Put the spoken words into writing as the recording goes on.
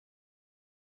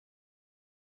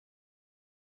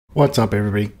What's up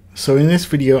everybody? So in this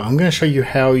video I'm going to show you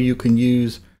how you can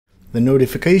use the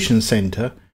notification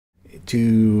center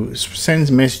to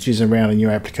send messages around in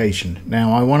your application.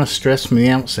 Now I want to stress from the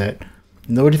outset,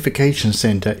 notification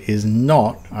center is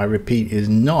not, I repeat, is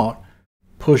not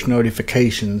push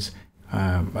notifications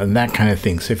and that kind of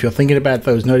thing. So if you're thinking about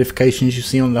those notifications you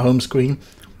see on the home screen,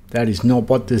 that is not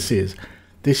what this is.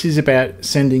 This is about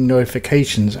sending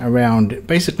notifications around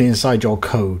basically inside your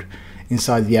code,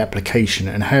 inside the application,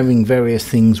 and having various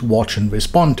things watch and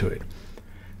respond to it.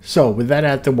 So with that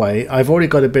out the way, I've already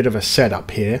got a bit of a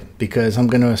setup here because I'm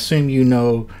going to assume you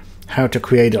know how to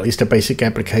create at least a basic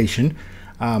application.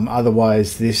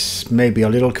 Otherwise this may be a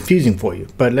little confusing for you,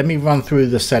 but let me run through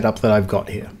the setup that I've got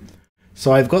here.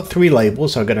 So I've got three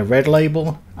labels. I've got a red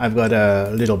label, I've got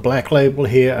a little black label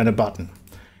here, and a button.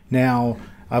 Now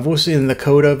I've also in the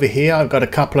code over here, I've got a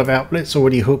couple of outlets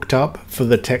already hooked up for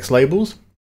the text labels.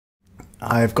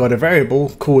 I've got a variable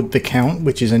called the count,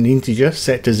 which is an integer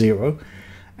set to 0,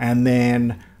 and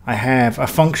then I have a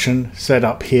function set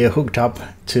up here hooked up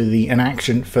to an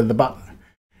action for the button.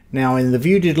 Now in the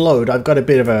view.did.load I've got a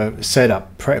bit of a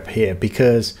setup prep here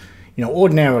because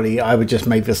ordinarily I would just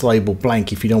make this label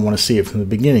blank if you don't want to see it from the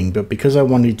beginning, but because I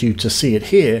wanted you to see it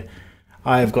here,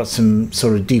 I've got some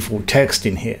sort of default text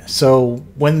in here. So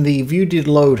when the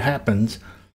view.did.load happens,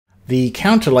 the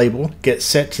counter label gets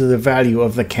set to the value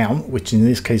of the count, which in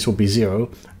this case will be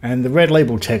 0, and the red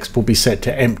label text will be set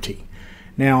to empty.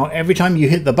 Now every time you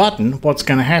hit the button, what's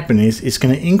going to happen is it's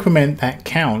going to increment that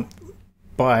count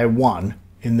by 1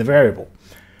 in the variable,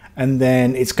 and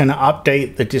then it's going to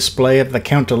update the display of the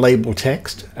counter label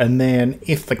text, and then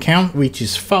if the count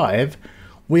reaches 5,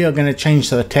 we are going to change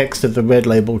the text of the red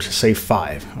label to say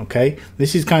 5. Okay,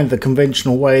 this is kind of the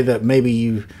conventional way that maybe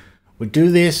you would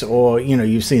do this, or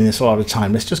you've seen this a lot of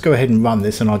time. Let's just go ahead and run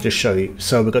this and I'll just show you.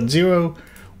 So we've got 0,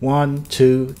 1,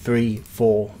 2, 3,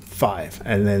 4, 5,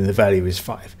 and then the value is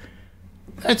 5.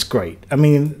 That's great. I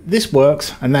mean, this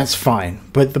works and that's fine,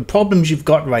 but the problems you've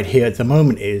got right here at the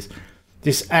moment is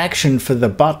this action for the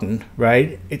button,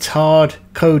 right? It's hard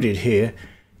coded here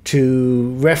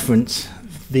to reference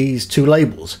these two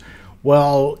labels.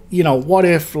 Well, what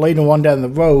if later on down the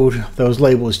road those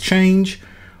labels change,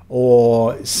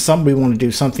 or somebody want to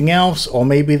do something else, or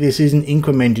maybe this isn't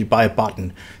incremented by a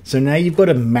button. So now you've got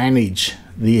to manage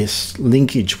this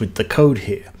linkage with the code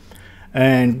here.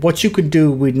 And what you can do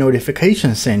with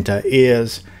Notification Center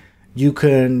is you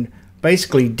can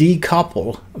basically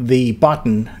decouple the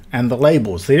button and the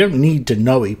labels. They don't need to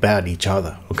know about each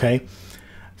other, okay?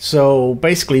 So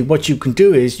basically what you can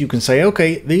do is you can say,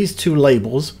 okay, these two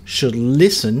labels should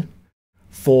listen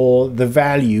for the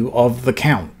value of the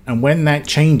count, and when that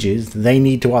changes they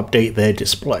need to update their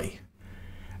display.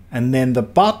 And then the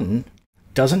button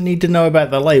doesn't need to know about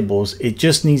the labels, it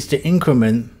just needs to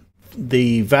increment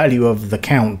the value of the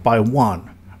count by 1.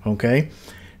 Okay,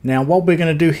 now what we're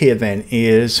going to do here then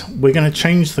is we're going to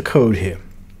change the code here.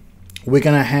 We're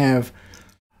going to have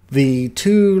the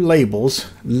two labels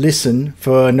listen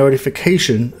for a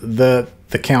notification that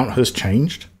the count has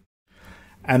changed,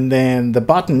 and then the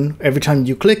button, every time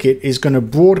you click it, is going to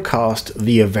broadcast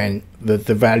the event that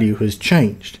the value has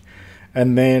changed.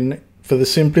 And then for the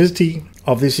simplicity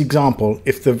of this example,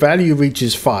 if the value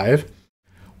reaches 5,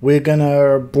 we're going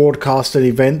to broadcast an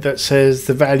event that says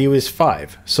the value is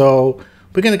 5. So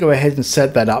we're going to go ahead and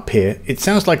set that up here. It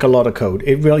sounds like a lot of code.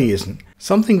 It really isn't.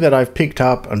 Something that I've picked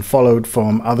up and followed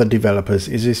from other developers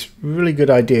is this really good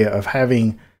idea of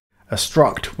having a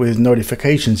struct with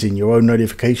notifications in your own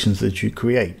notifications that you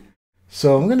create.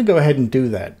 So I'm going to go ahead and do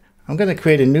that. I'm going to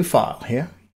create a new file here.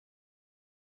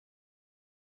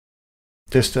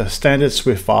 Just a standard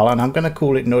Swift file, and I'm going to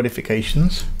call it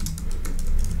notifications.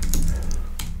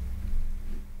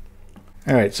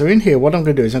 Alright, so in here what I'm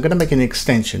going to do is I'm going to make an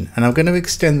extension, and I'm going to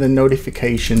extend the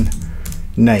notification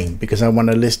name because I want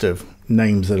a list of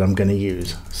names that I'm going to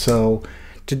use. So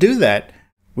to do that,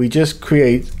 we just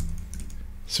create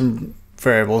some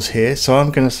variables here. So I'm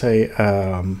going to say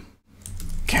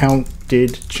count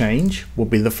did change will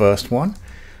be the first one,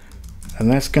 and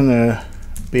that's going to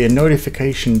be a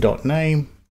notification.name,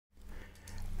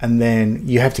 and then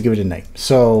you have to give it a name.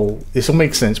 So this will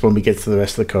make sense when we get to the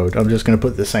rest of the code. I'm just going to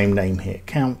put the same name here,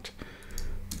 count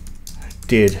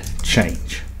did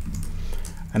change,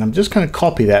 and I'm just going to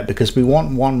copy that because we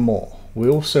want one more. We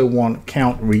also want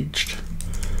count reached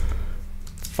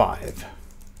 5.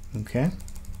 Okay,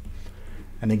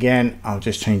 and again I'll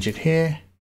just change it here,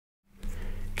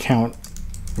 count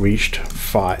reached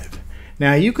 5.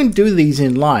 Now you can do these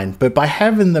in line, but by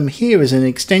having them here as an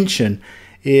extension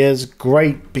is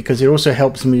great because it also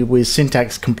helps me with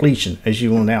syntax completion, as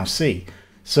you will now see.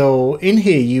 So in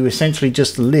here, you essentially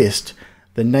just list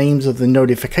the names of the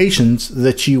notifications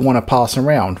that you want to pass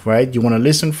around, right? You want to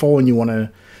listen for and you want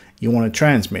to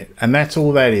transmit, and that's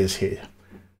all that is here.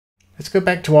 Let's go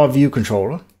back to our view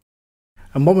controller.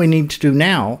 And what we need to do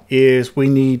now is we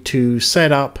need to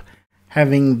set up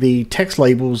having the text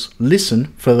labels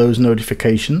listen for those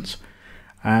notifications.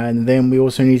 And then we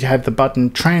also need to have the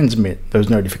button transmit those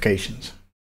notifications.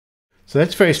 So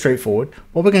that's very straightforward.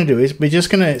 What we're going to do is we're just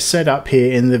going to set up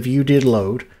here in the view did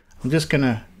load. I'm just going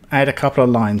to add a couple of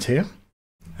lines here.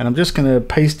 And I'm just going to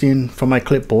paste in from my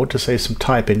clipboard to save some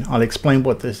typing. I'll explain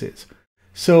what this is.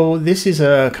 So this is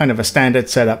a kind of a standard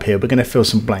setup here. We're going to fill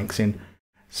some blanks in.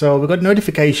 So we've got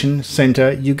notification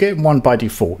center. You get one by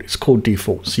default. It's called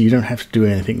default, so you don't have to do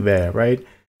anything there, right?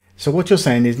 So what you're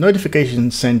saying is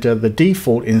notification center, the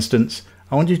default instance,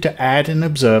 I want you to add an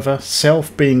observer,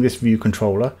 self being this view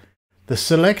controller. The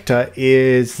selector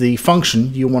is the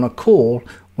function you want to call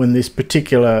when this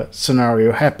particular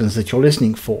scenario happens that you're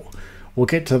listening for. We'll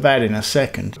get to that in a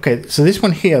second. Okay, so this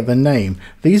one here, the name,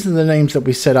 these are the names that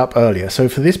we set up earlier. So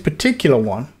for this particular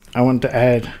one, I want to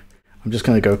add, I'm just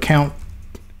going to go count.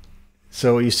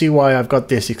 So you see why I've got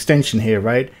this extension here,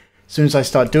 right? As soon as I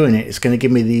start doing it, it's going to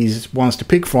give me these ones to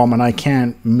pick from, and I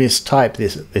can't mistype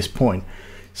this at this point.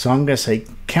 So I'm going to say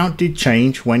count did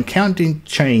change. When count did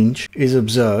change is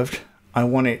observed, I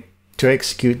want it to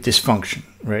execute this function,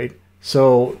 right?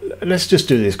 So let's just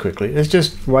do this quickly. Let's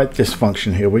just write this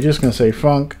function here. We're just going to say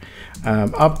func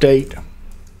update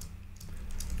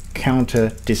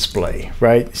counter display,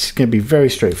 right? It's going to be very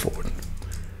straightforward.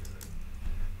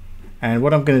 And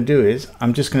what I'm going to do is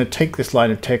I'm just going to take this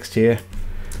line of text here,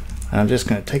 and I'm just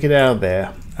going to take it out of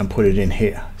there and put it in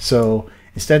here. So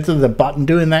instead of the button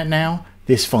doing that now,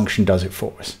 this function does it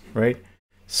for us, right?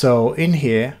 So in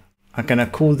here, I'm going to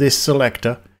call this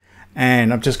selector,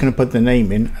 and I'm just going to put the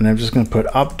name in, and I'm just going to put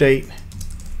update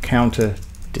counter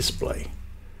display,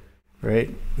 right?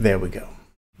 There we go.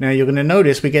 Now you're going to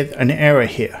notice we get an error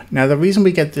here. Now the reason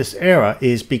we get this error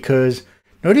is because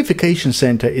Notification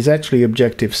Center is actually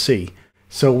Objective-C.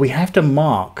 So we have to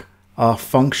mark our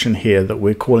function here that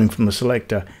we're calling from the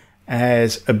selector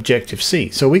as Objective-C.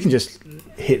 So we can just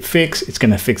hit fix, it's going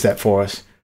to fix that for us,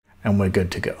 and we're good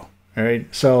to go. All right,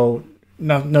 so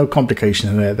no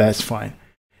complications there, that's fine.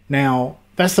 Now,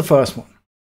 that's the first one,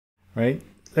 right?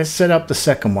 Let's set up the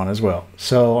second one as well.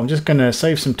 So I'm just going to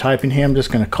save some typing here. I'm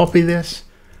just going to copy this.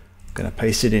 I'm going to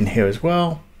paste it in here as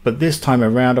well. But this time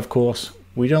around, of course,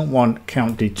 we don't want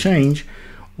count did change.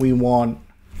 We want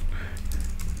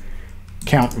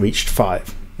count reached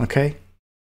 5, okay?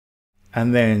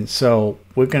 And then, so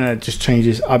we're going to just change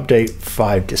this update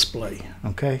 5 display,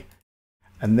 okay?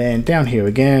 And then down here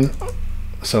again,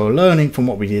 so learning from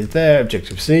what we did there,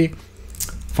 Objective-C,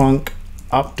 func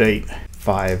update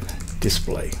 5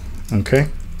 display, okay?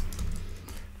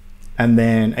 And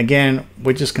then again,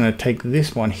 we're just going to take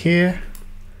this one here,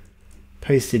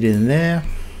 paste it in there,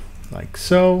 like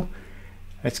so.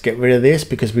 Let's get rid of this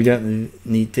because we don't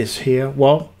need this here.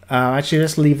 Well, actually,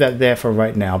 let's leave that there for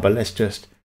right now, but let's just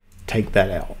take that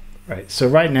out, right? So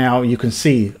right now, you can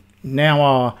see now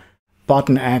our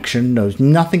button action knows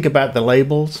nothing about the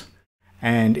labels,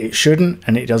 and it shouldn't,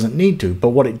 and it doesn't need to. But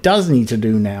what it does need to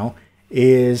do now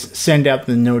is send out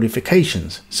the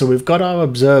notifications. So we've got our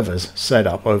observers set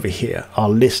up over here, our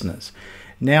listeners.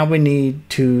 Now we need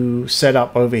to set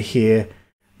up over here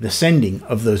the sending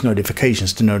of those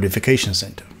notifications to Notification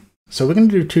Center. So we're going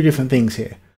to do two different things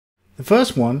here. The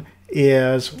first one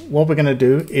is what we're going to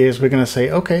do is we're going to say,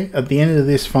 okay, at the end of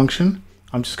this function,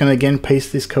 I'm just going to again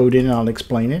paste this code in and I'll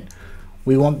explain it.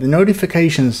 We want the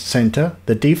Notification Center,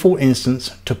 the default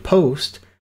instance, to post.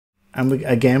 And we're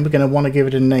going to want to give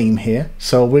it a name here.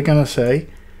 So we're going to say,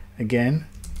 again,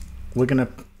 we're going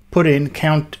to put in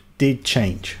count did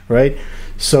change, right?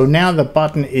 So now the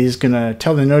button is going to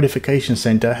tell the Notification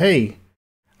Center, hey,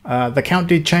 the count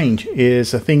did change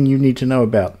is a thing you need to know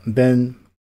about. Then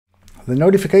the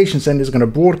Notification Center is going to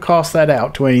broadcast that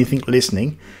out to anything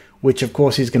listening, which of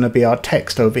course is going to be our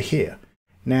text over here.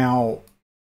 Now,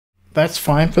 that's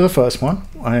fine for the first one.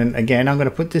 And again, I'm going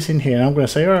to put this in here and I'm going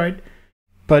to say, all right,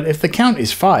 but if the count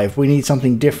is 5, we need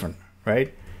something different,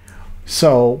 right?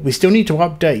 So we still need to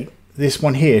update this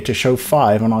one here to show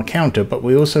 5 on our counter, but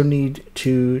we also need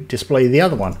to display the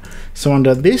other one. So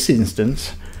under this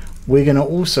instance, we're going to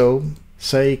also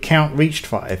say count reached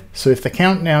 5. So if the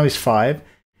count now is 5,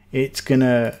 it's going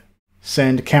to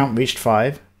send count reached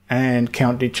 5 and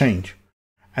count did change.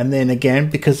 And then again,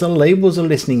 because the labels are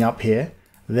listening up here,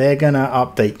 they're going to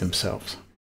update themselves.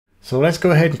 So let's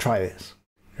go ahead and try this.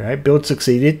 All right, build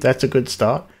succeeded. That's a good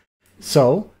start.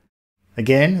 So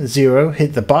again, 0,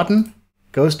 hit the button,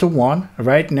 goes to 1.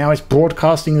 Right now it's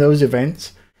broadcasting those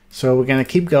events. So we're going to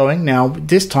keep going. Now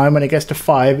this time when it gets to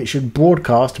 5, it should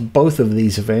broadcast both of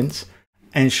these events.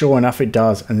 And sure enough it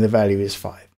does, and the value is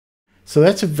 5. So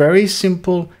that's a very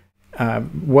simple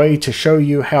way to show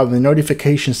you how the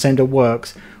notification center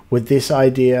works with this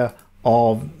idea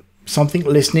of something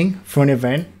listening for an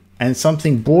event and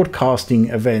something broadcasting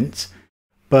events.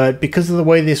 But because of the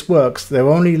way this works, they're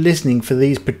only listening for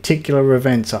these particular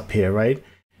events up here, right?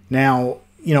 Now,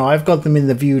 you know, I've got them in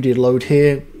the view did load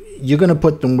here. You're going to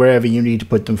put them wherever you need to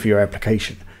put them for your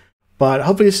application. But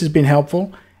hopefully this has been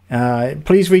helpful.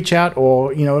 Please reach out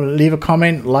or, you know, leave a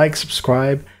comment, like,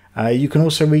 subscribe. You can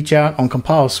also reach out on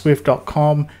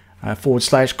compileswift.com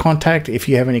 /contact if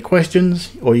you have any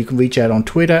questions, or you can reach out on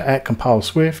Twitter at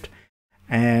compileswift.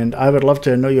 And I would love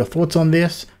to know your thoughts on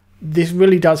this. This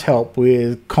really does help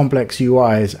with complex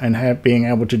UIs and being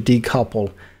able to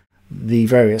decouple the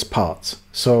various parts.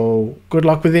 So good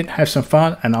luck with it, have some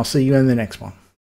fun, and I'll see you in the next one.